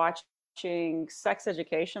started watching Sex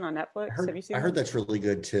Education on Netflix. Have you seen it? I heard that's really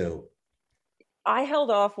good too. I held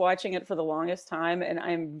off watching it for the longest time, and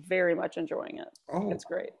I'm very much enjoying it. Oh, it's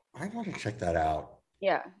great. I want to check that out.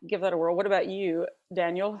 Yeah, give that a whirl. What about you,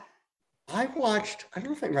 Daniel? I watched. I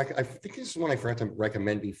don't know if I think this is one I forgot to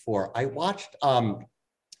recommend before. I watched.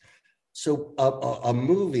 So a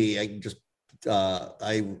movie,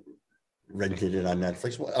 I rented it on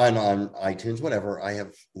Netflix, on iTunes, whatever. I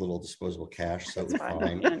have little disposable cash, so it's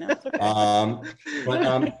fine. Yeah, no, it's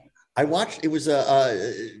okay. I watched. It was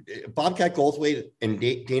Bobcat Goldthwait and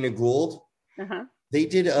Dana Gould. Uh-huh. They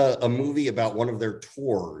did a movie about one of their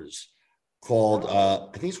tours called I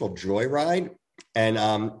think it's called Joyride, and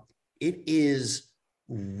it is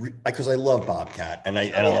because I love Bobcat and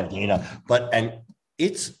I love Dana, and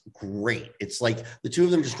it's great. It's like the two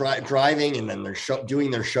of them just driving, and then they're doing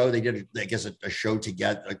their show. They did, I guess, a show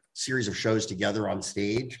together, a series of shows together on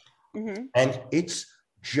stage, and it's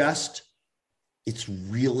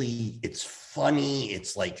funny.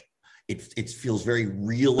 It's like it feels very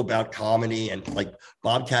real about comedy, and like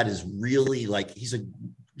Bobcat is really like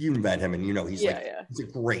you met him, and he's he's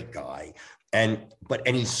a great guy, and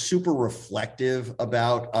he's super reflective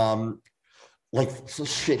about like some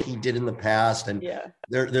shit he did in the past, and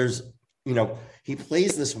there's he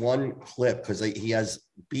plays this one clip because he has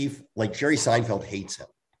beef, like Jerry Seinfeld hates him.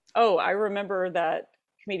 Oh, I remember that.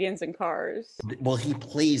 Comedians in Cars. Well, he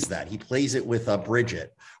plays it with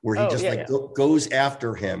Bridget, where he goes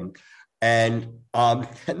after him, and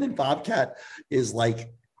then Bobcat is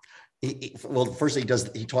like, first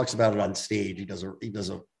he talks about it on stage. He does a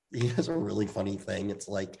really funny thing. It's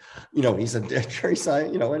like, he said Jerry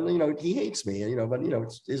Seinfeld, and he hates me, but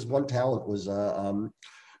his one talent was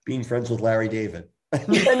being friends with Larry David.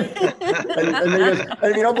 and he goes, and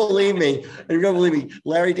if you don't believe me,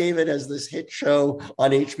 Larry David has this hit show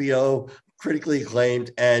on HBO, critically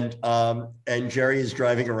acclaimed, and Jerry is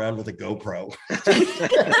driving around with a GoPro.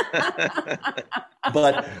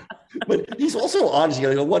 but he's also honest.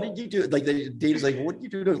 You go, what did you do? Like Dave's like, what did you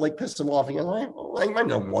do to like piss him off? And I might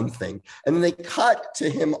know one thing. And then they cut to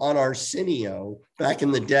him on Arsenio back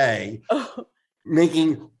in the day,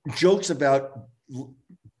 making jokes about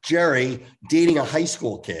Jerry dating a high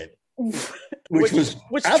school kid, which was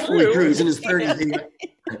absolutely true. He was in his 30s,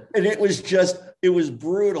 and it was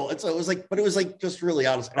brutal. And so it was like, but it was like just really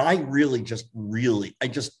honest. And I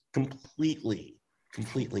just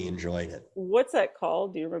completely enjoyed it. What's that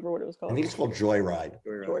called? Do you remember what it was called? I think it's called Joyride.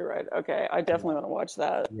 Joyride. Okay, I definitely want to watch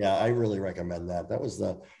that. Yeah, I really recommend that.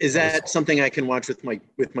 Is that something I can watch with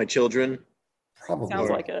my children? Probably. Sounds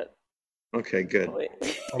like it. Okay, good.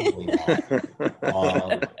 Probably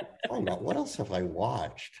not. Find out what else have I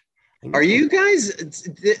watched. Are you guys?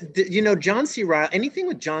 John C. Reilly. Anything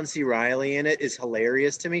with John C. Reilly in it is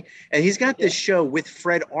hilarious to me, and he's got this show with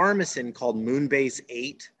Fred Armisen called Moonbase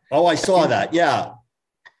 8. Oh, I saw that. Yeah,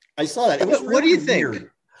 I saw that. It was what do you think?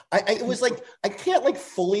 It was like, I can't like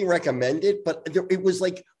fully recommend it, but it was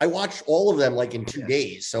like I watched all of them like in 2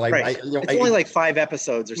 days. So it's only like 5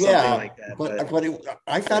 episodes or something like that. But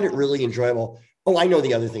I found it really enjoyable. Oh, I know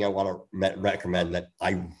the other thing I want to recommend that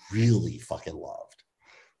I really fucking loved.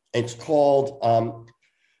 It's called.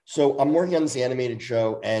 So I'm working on this animated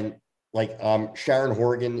show, and like Sharon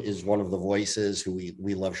Horgan is one of the voices who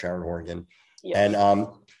we love Sharon Horgan,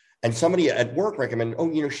 and somebody at work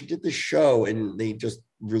recommended, she did this show, and they just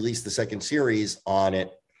released the second series on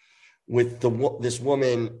it with this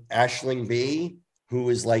woman Aisling Bea,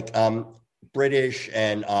 who is like British,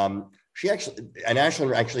 and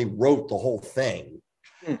Aisling actually wrote the whole thing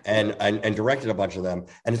and directed a bunch of them,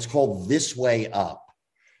 and it's called This Way Up,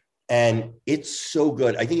 and it's so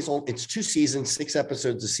good. I think it's 2 seasons, 6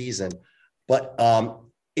 episodes a season, but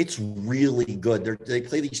it's really good. They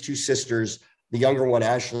play these 2 sisters. The younger one,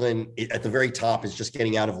 Aisling, at the very top, is just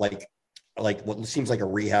getting out of like what seems like a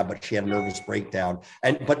rehab, but she had a nervous breakdown.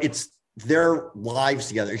 But it's their lives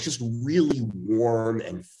together. It's just really warm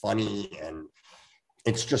and funny, and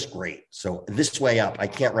it's just great. So This Way Up, I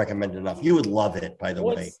can't recommend it enough. You would love it, by the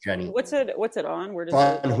way, Jenny. What's it on? Where does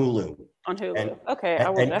on Hulu. On Hulu. Okay.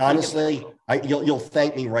 And honestly, you'll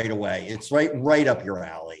thank me right away. It's right up your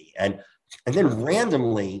alley. And then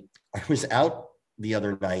randomly, I was out the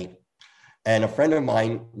other night, and a friend of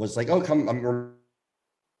mine was like, "Oh, come!"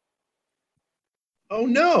 Oh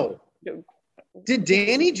no! Did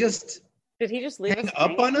Danny just? Did he just leave hang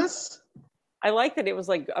up on us? I like that it was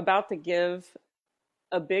like about to give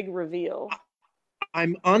a big reveal.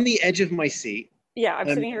 I'm on the edge of my seat. Yeah, I'm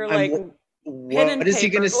sitting here like, what is he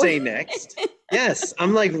going to say next? Yes,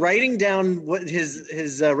 I'm like writing down what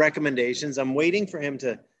his recommendations. I'm waiting for him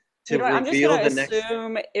to reveal I'm just gonna the next.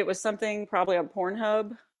 Assume it was something probably on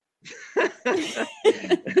Pornhub.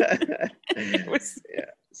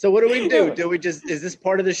 So what do we do? Do we just, is this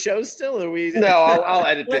part of the show still? Or we? No, I'll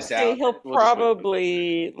edit this out. He'll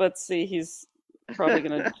probably, let's see, he's probably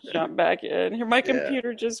going to jump back in. Here, my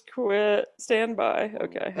computer just quit. Stand by.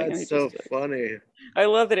 Okay. That's so funny. I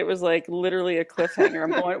love that it was like literally a cliffhanger.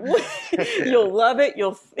 I'm going, what? You'll love it.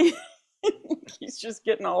 He's just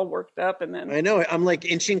getting all worked up, and then I know I'm like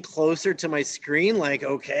inching closer to my screen, like,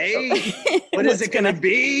 okay, what is it going to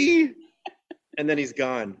be? and then he's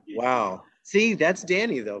gone. Wow. See, that's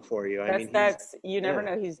Danny though for you. I mean, that's you never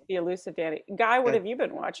know. He's the elusive Danny. Guy, what have you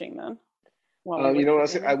been watching then? You know what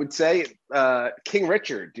else I would say? King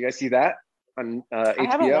Richard. Do you guys see that on HBO? I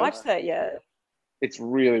haven't watched that yet. It's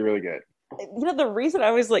really, really good. You know, the reason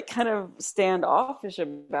I was like kind of standoffish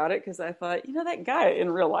about it because I thought, you know, that guy in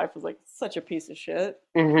real life was like such a piece of shit.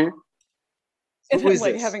 Mm-hmm. And I'm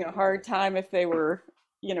like having a hard time if they were,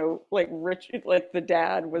 you know, like rich, like the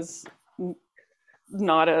dad was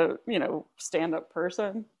not a, you know, stand-up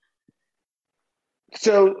person.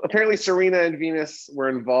 So apparently Serena and Venus were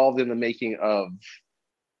involved in the making of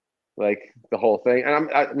like the whole thing. And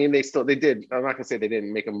I mean, they did. I'm not gonna say they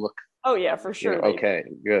didn't make them look. Oh yeah, for sure. You know, okay,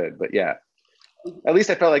 good. But yeah, at least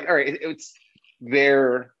I felt like, all right, it's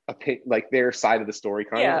their opinion, like their side of the story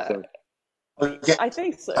kind of. So. I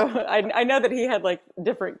think so. I know that he had like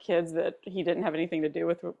different kids that he didn't have anything to do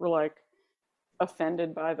with were like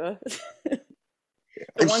offended by the.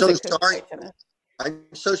 I'm so sorry. I'm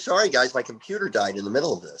so sorry, guys. My computer died in the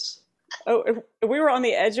middle of this. Oh, we were on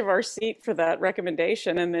the edge of our seat for that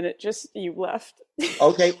recommendation, and then you left.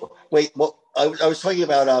 Okay, wait. Well, I was talking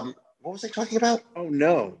about what was I talking about? Oh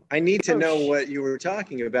no, I need to know what you were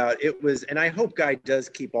talking about. It was, and I hope Guy does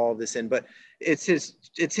keep all of this in, but it's his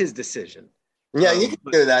decision. Yeah, you can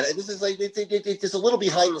do that. This is like it's a little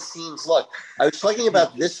behind the scenes look. I was talking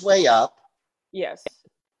about This Way Up. Yes.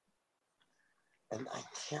 And I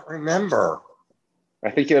can't remember. I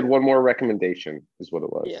think you had one more recommendation, is what it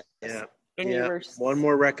was. Yeah. One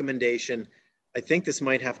more recommendation. I think this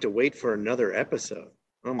might have to wait for another episode.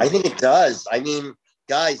 I think it does. I mean,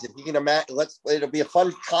 guys, if you can imagine, it'll be a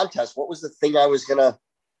fun contest. What was the thing I was gonna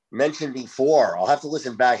mention before? I'll have to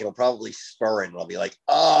listen back. It'll probably spur it, and I'll be like,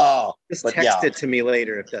 oh. Just text it to me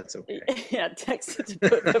later if that's okay. Yeah, text it to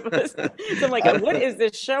both of us. So I'm like, what is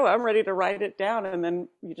this show? I'm ready to write it down, and then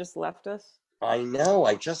you just left us. I know.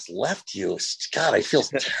 I just left you. God, I feel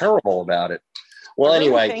terrible about it. Well,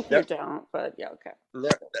 anyway. I think you don't, but yeah, okay.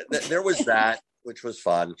 There was that, which was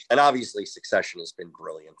fun. And obviously Succession has been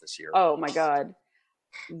brilliant this year. Oh my God.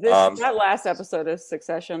 That last episode of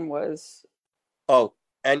Succession was... Oh,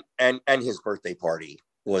 and his birthday party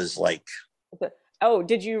was like... Oh,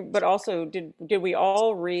 did you, but also, did we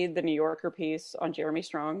all read the New Yorker piece on Jeremy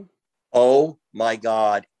Strong? Oh my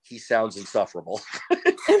God, he sounds insufferable.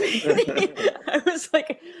 I was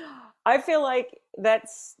like, I feel like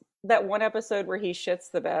that's that one episode where he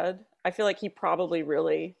shits the bed. I feel like he probably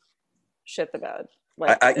really shit the bed.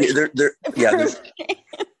 Like,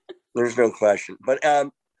 there's no question. But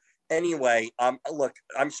anyway, look,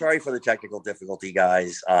 I'm sorry for the technical difficulty,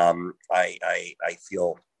 guys. I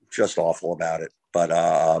feel just awful about it, but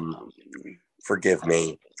forgive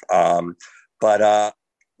me. But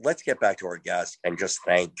let's get back to our guest and just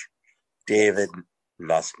thank David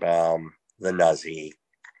Nussbaum, the Nuzzy.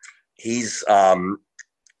 He's a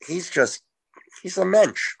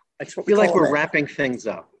mensch. I feel like we're wrapping things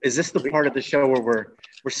up. Is this the part of the show where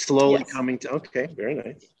we're slowly coming to? Okay, very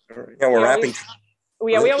nice. All right. Yeah, we're wrapping.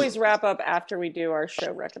 We always wrap up after we do our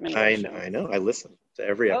show recommendation. I know. I listen to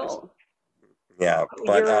every episode. Yeah,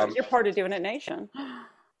 but you're part of Doing It Nation.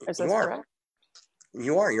 Is that correct?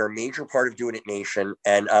 You are. You're a major part of Doing It Nation,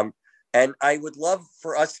 and I would love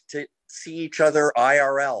for us to see each other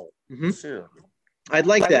IRL soon. I'd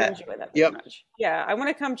like that. Yep. Yeah, I want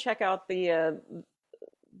to come check out the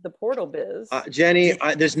portal biz. Jenny,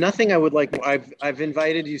 there's nothing I would like. I've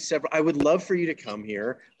invited you several. I would love for you to come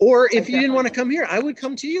here, or if you didn't want to come here, I would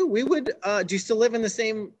come to you. We would. Do you still live in the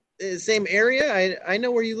same area? I know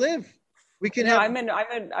where you live. We can have.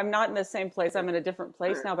 I'm not in the same place. I'm in a different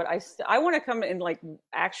place now, but I want to come and like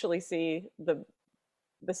actually see the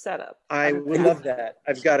setup. I would love that.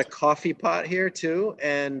 I've got a coffee pot here too,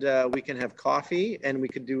 and we can have coffee, and we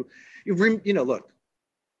could do. Look.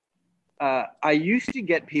 I used to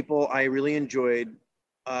get people I really enjoyed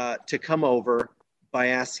to come over by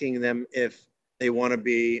asking them if they want to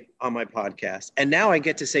be on my podcast. And now I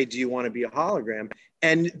get to say, do you want to be a hologram?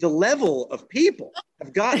 And the level of people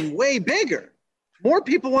have gotten way bigger. More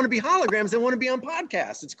people want to be holograms than want to be on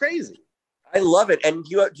podcasts. It's crazy. I love it. And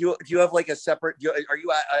do you have like a separate? Are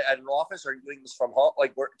you at an office? Or are you doing this from home?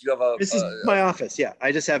 Like, do you have a? This is my office. Yeah,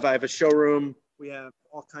 I have a showroom. We have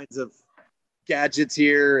all kinds of gadgets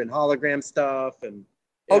here and hologram stuff. And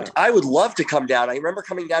I would love to come down. I remember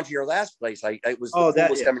coming down to your last place. It was the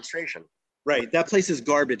coolest demonstration. Right, that place is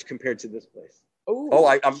garbage compared to this place.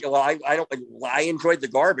 I enjoyed the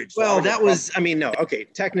garbage. Well, that was. I mean, no. Okay,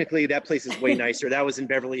 technically, that place is way nicer. That was in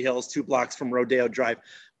Beverly Hills, 2 blocks from Rodeo Drive.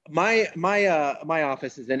 My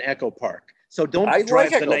office is in Echo Park, so don't drive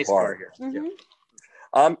the nice car here. Mm-hmm.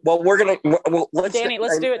 Well, let's Danny,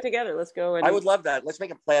 let's do it together. Let's go. I would love that. Let's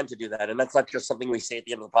make a plan to do that, and that's not just something we say at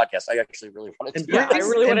the end of the podcast. I actually really wanted to. I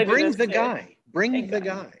really want to bring do the this guy. Bring the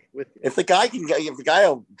guy with you. If the guy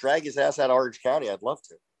will drag his ass out of Orange County, I'd love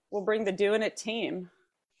to. We'll bring the Doing It team.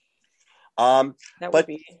 That would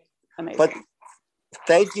be amazing. But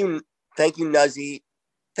thank you, Nuzzy.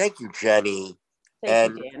 Thank you, Jenny.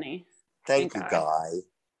 Thank you, Danny. Thank you, Guy.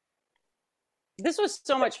 This was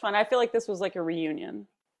so much fun. I feel like this was like a reunion.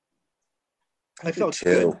 I felt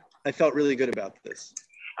good. I felt really good about this.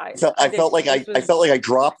 I felt like I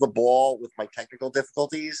dropped the ball with my technical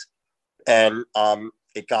difficulties, and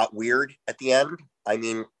it got weird at the end. I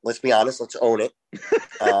mean, let's be honest. Let's own it.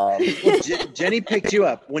 Well, Jenny picked you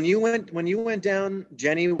up when you went down.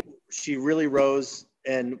 Jenny, she really rose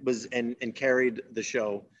and carried the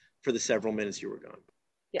show for the several minutes you were gone.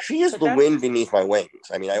 Yeah, she is the wind beneath my wings.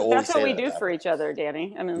 I mean, I always that's say what we do for each other,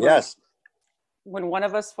 Danny. I mean, yes. When one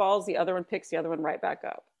of us falls, the other one picks the other one right back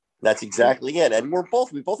up. That's exactly it. And we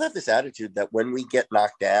both have this attitude that when we get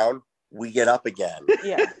knocked down, we get up again.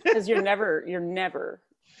 Yeah, because you're never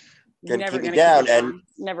gonna keep me down, and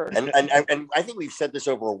never. And I think we've said this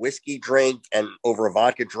over a whiskey drink and over a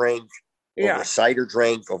vodka drink, over a cider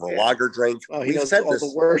drink, over a lager drink. Oh, he knows said all this.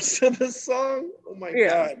 the words of the song. Oh my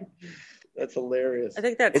god, that's hilarious. I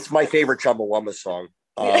think it's my favorite Chumbawamba song.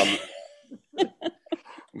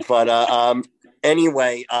 But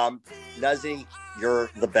anyway, Nuzzy, you're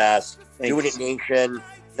the best. Doing It Nation,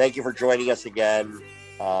 thank you for joining us again.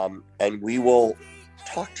 And we will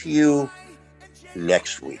talk to you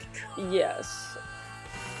next week. Yes.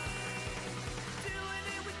 Doing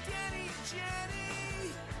it with Danny and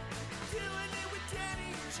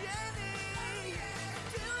Jenny.